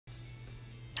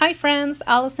Hi friends,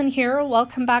 Allison here.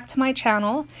 Welcome back to my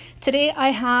channel. Today I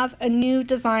have a new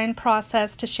design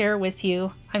process to share with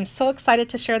you. I'm so excited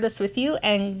to share this with you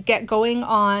and get going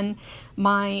on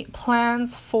my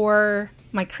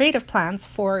creative plans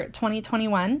for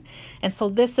 2021. And so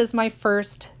this is my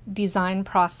first design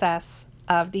process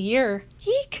of the year.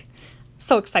 Yeek!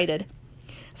 So excited.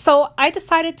 So I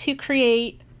decided to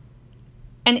create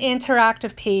an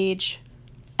interactive page.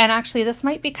 And actually, this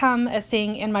might become a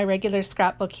thing in my regular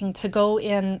scrapbooking to go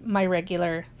in my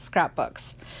regular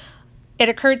scrapbooks. It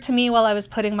occurred to me while I was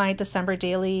putting my December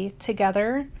daily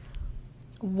together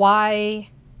why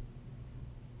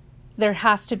there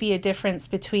has to be a difference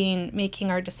between making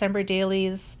our December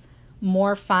dailies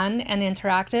more fun and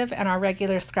interactive and our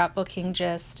regular scrapbooking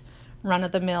just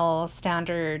run-of-the-mill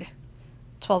standard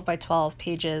 12 by 12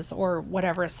 pages or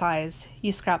whatever size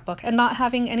you scrapbook, and not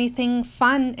having anything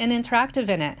fun and interactive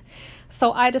in it.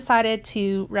 So I decided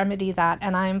to remedy that,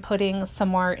 and I'm putting some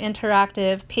more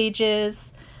interactive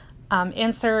pages,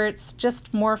 inserts,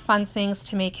 just more fun things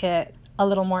to make it a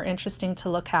little more interesting to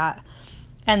look at.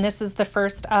 And this is the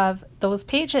first of those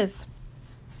pages.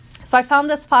 So I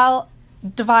found this file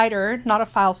divider, not a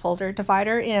file folder,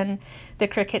 divider in the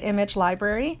Cricut image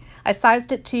library. I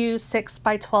sized it to 6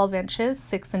 by 12 inches,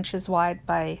 6 inches wide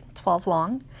by 12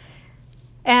 long.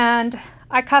 And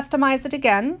I customize it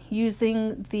again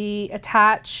using the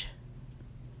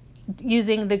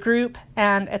group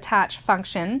and attach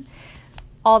function.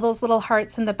 All those little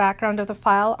hearts in the background of the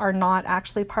file are not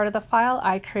actually part of the file.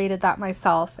 I created that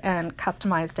myself and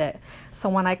customized it. So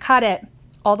when I cut it,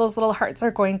 all those little hearts are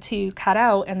going to cut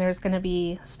out and there's going to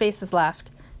be spaces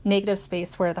left, negative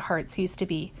space where the hearts used to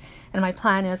be. And my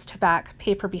plan is to back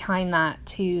paper behind that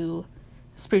to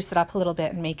spruce it up a little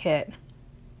bit and make it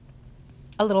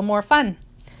a little more fun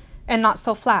and not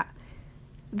so flat.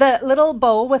 The little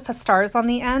bow with the stars on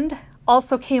the end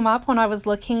also came up when I was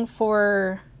looking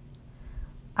for,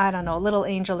 I don't know, little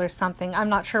angel or something. I'm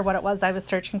not sure what it was I was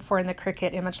searching for in the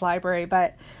Cricut image library,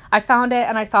 but I found it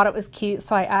and I thought it was cute,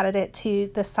 so I added it to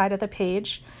this side of the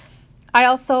page. I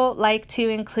also like to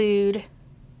include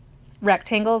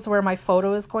rectangles where my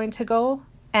photo is going to go,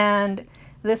 and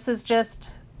this is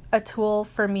just a tool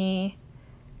for me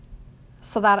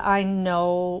so that I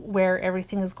know where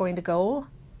everything is going to go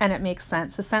and it makes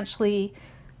sense. Essentially,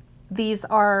 these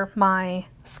are my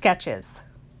sketches,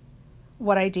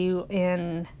 what I do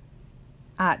in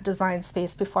design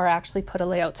space before I actually put a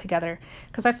layout together,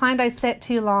 because I find I sit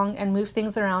too long and move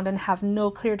things around and have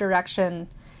no clear direction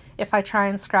if I try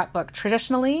and scrapbook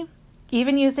traditionally.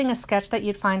 Even using a sketch that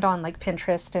you'd find on like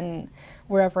Pinterest and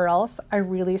wherever else, I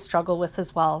really struggle with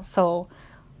as well. So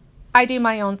I do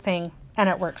my own thing and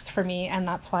it works for me, and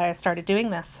that's why I started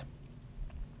doing this.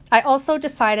 I also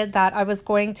decided that I was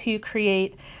going to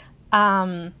create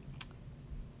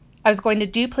I was going to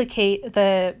duplicate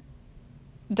the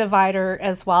divider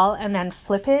as well and then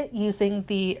flip it using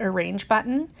the arrange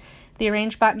button. The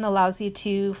arrange button allows you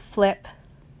to flip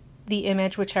the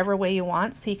image whichever way you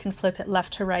want, so you can flip it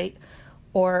left to right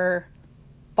or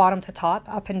bottom to top,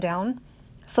 up and down,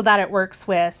 so that it works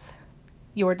with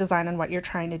your design and what you're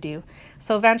trying to do.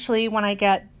 So eventually when I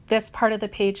get this part of the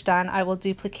page done, I will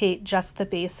duplicate just the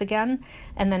base again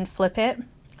and then flip it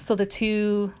so the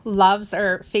two loves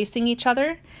are facing each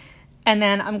other. And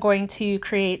then I'm going to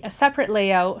create a separate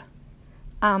layout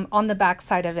on the back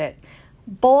side of it.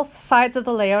 Both sides of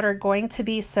the layout are going to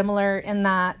be similar in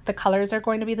that the colors are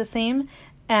going to be the same,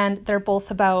 and they're both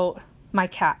about my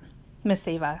cat, Miss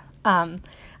Ava.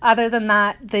 Other than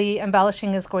that, the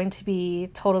embellishing is going to be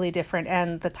totally different,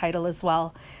 and the title as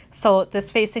well. So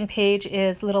this facing page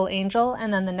is Little Angel,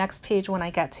 and then the next page when I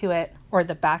get to it, or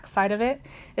the back side of it,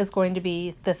 is going to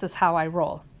be This Is How I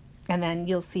Roll. And then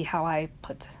you'll see how I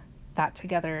put that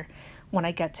together when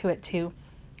I get to it too.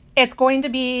 It's going to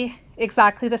be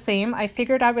exactly the same. I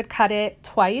figured I would cut it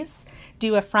twice,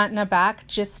 do a front and a back,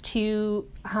 just to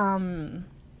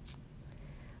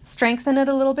strengthen it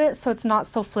a little bit so it's not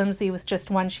so flimsy with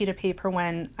just one sheet of paper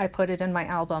when I put it in my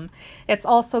album. It's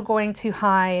also going to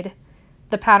hide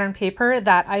the pattern paper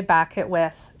that I back it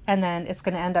with, and then it's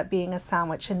going to end up being a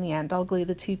sandwich in the end. I'll glue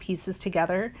the two pieces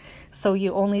together so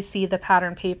you only see the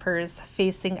pattern papers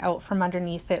facing out from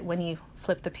underneath it when you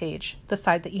flip the page, the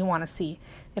side that you want to see,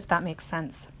 if that makes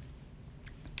sense.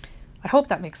 I hope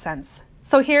that makes sense.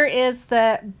 So here is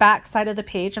the back side of the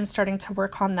page. I'm starting to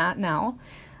work on that now.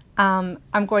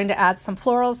 I'm going to add some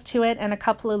florals to it and a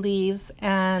couple of leaves,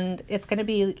 and it's going to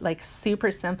be like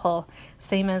super simple,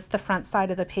 same as the front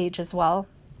side of the page as well.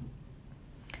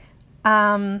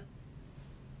 Yeah,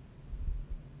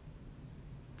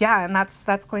 and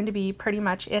that's going to be pretty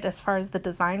much it as far as the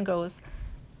design goes.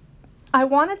 I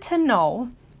wanted to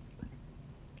know,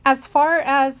 as far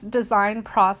as design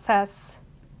process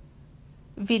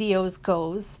videos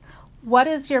goes, what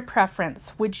is your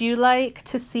preference? Would you like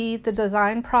to see the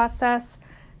design process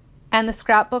and the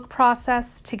scrapbook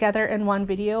process together in one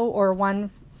video, or one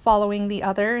following the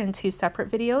other in two separate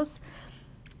videos?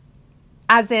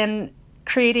 As in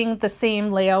creating the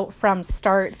same layout from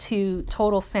start to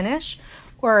total finish?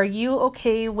 Or are you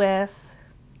okay with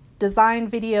design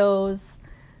videos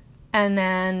and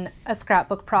then a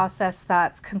scrapbook process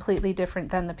that's completely different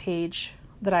than the page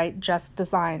that I just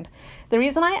designed? The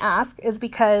reason I ask is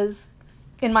because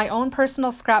in my own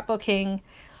personal scrapbooking,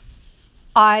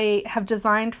 I have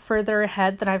designed further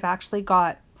ahead than I've actually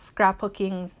got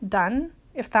scrapbooking done,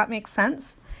 if that makes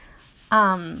sense.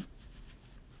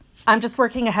 I'm just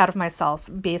working ahead of myself,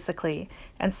 basically.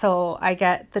 And so I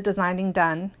get the designing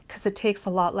done because it takes a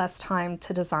lot less time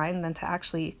to design than to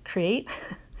actually create.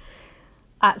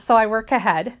 So I work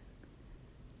ahead.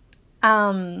 But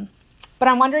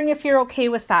I'm wondering if you're okay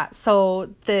with that. So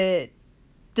the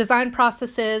design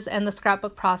processes and the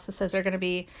scrapbook processes are going to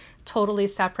be totally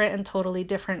separate and totally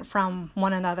different from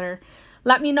one another.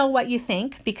 Let me know what you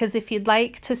think, because if you'd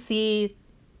like to see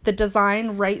the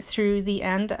design right through the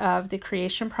end of the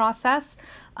creation process,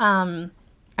 I'm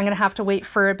going to have to wait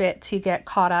for a bit to get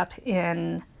caught up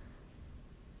in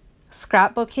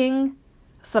scrapbooking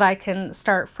so that I can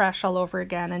start fresh all over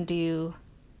again and do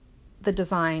the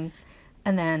design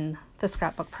and then the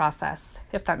scrapbook process,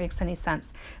 if that makes any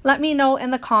sense. Let me know in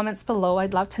the comments below.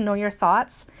 I'd love to know your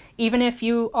thoughts. Even if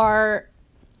you are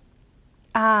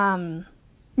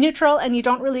neutral and you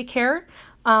don't really care,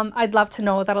 I'd love to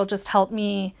know. That'll just help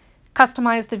me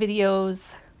customize the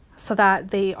videos so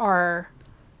that they are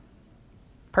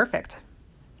perfect,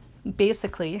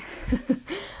 basically.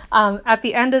 At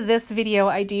the end of this video,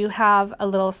 I do have a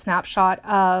little snapshot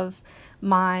of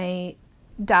my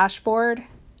dashboard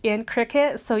in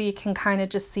Cricut, so you can kind of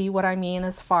just see what I mean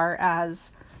as far as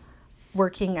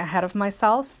working ahead of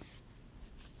myself.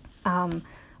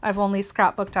 I've only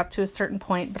scrapbooked up to a certain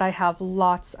point, but I have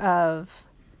lots of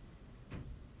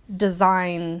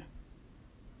designs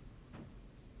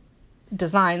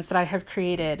that I have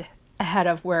created ahead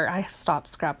of where I have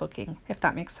stopped scrapbooking, if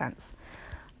that makes sense.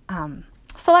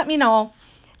 So let me know.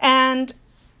 And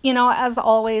you know, as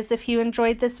always, if you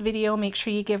enjoyed this video, make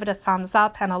sure you give it a thumbs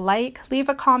up and a like. Leave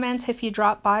a comment if you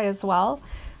drop by as well.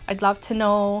 I'd love to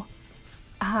know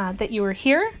that you were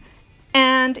here.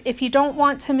 And if you don't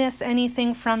want to miss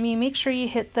anything from me, make sure you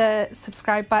hit the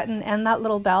subscribe button and that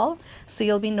little bell so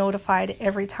you'll be notified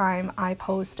every time I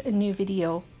post a new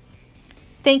video.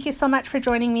 Thank you so much for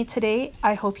joining me today.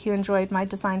 I hope you enjoyed my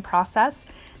design process,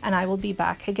 and I will be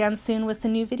back again soon with a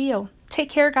new video. Take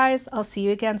care, guys. I'll see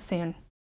you again soon.